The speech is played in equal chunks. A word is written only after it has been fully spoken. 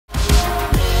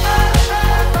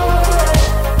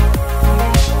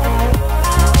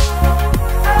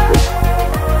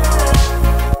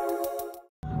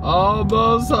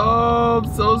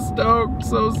so stoked,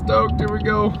 so stoked. Here we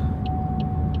go.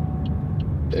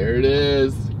 There it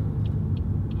is.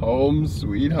 Home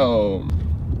sweet home.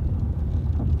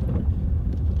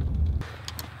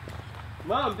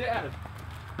 Mom, Dad,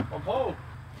 I'm home.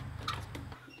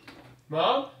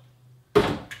 Mom?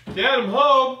 Dad, I'm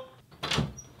home.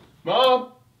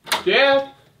 Mom? Dad?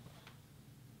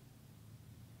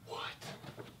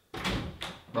 What?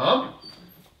 Mom?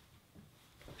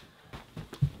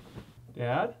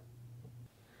 Dad?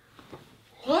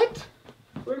 What?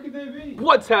 Where could they be?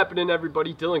 What's happening,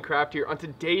 everybody? Dylan Craft here. On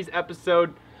today's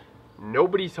episode,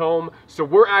 nobody's home, so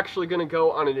we're actually gonna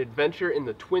go on an adventure in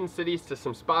the Twin Cities to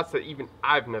some spots that even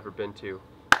I've never been to.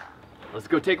 Let's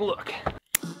go take a look.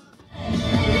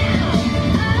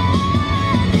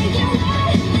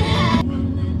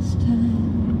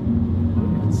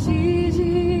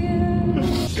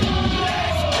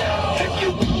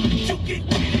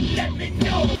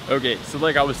 Okay, so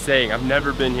like I was saying, I've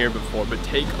never been here before, but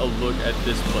take a look at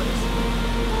this place.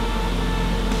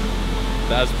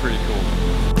 That's pretty cool.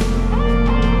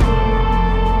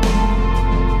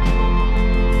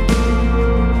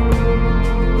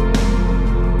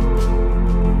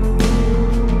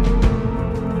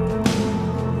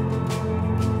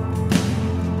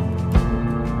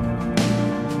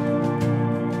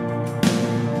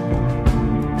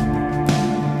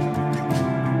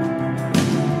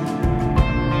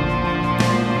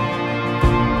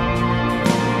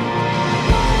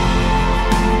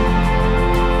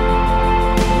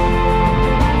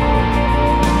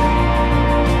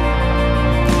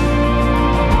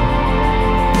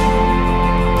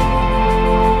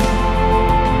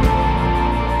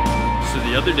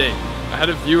 The other day, I had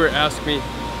a viewer ask me,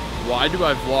 why do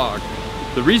I vlog?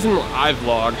 The reason I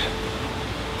vlog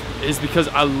is because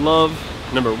I love,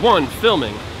 number one,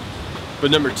 filming,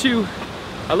 but number two,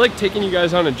 I like taking you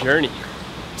guys on a journey,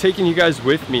 taking you guys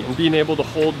with me and being able to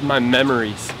hold my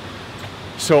memories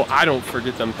so I don't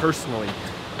forget them personally.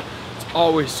 It's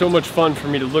always so much fun for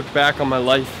me to look back on my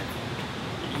life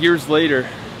years later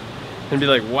and be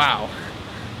like, wow,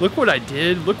 look what I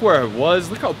did, look where I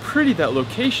was, look how pretty that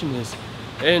location is.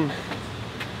 And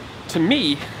to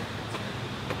me,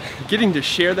 getting to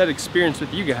share that experience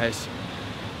with you guys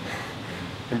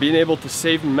and being able to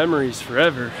save memories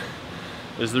forever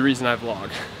is the reason I vlog.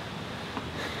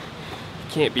 You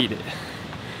can't beat it.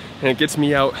 And it gets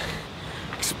me out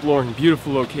exploring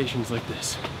beautiful locations like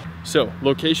this. So,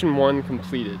 location 1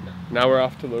 completed. Now we're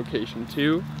off to location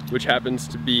 2, which happens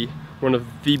to be one of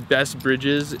the best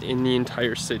bridges in the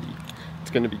entire city. It's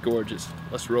gonna be gorgeous.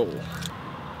 Let's roll.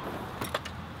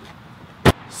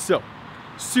 So,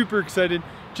 super excited,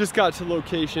 just got to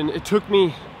location. It took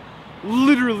me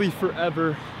literally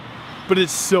forever, but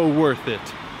it's so worth it.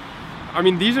 I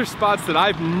mean, these are spots that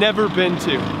I've never been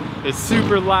to. It's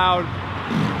super loud,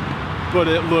 but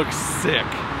it looks sick.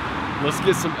 Let's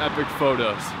get some epic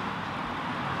photos.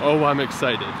 Oh, I'm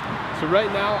excited. So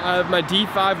right now, I have my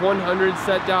D5-100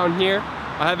 set down here.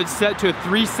 I have it set to a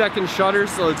 3-second shutter,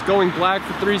 so it's going black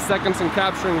for 3 seconds and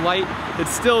capturing light. It's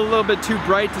still a little bit too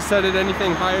bright to set it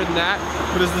anything higher than that,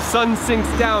 but as the sun sinks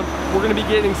down, we're gonna be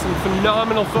getting some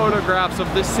phenomenal photographs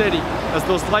of this city. As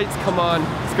those lights come on,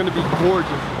 it's gonna be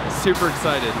gorgeous. Super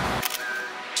excited.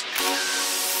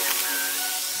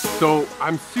 So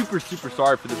I'm super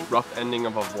sorry for this rough ending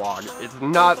of a vlog. It's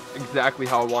not exactly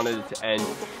how I wanted it to end.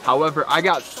 However, I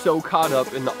got so caught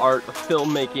up in the art of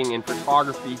filmmaking and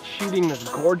photography, shooting this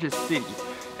gorgeous city,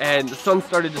 and the sun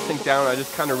started to sink down. I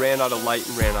just kind of ran out of light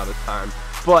and ran out of time.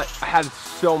 But I had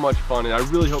so much fun, and I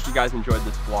really hope you guys enjoyed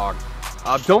this vlog.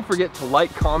 Don't forget to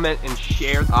like, comment, and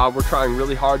share. We're trying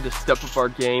really hard to step up our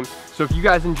game. So if you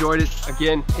guys enjoyed it,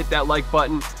 again, hit that like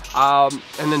button.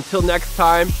 And until next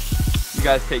time, you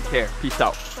guys take care. Peace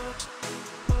out.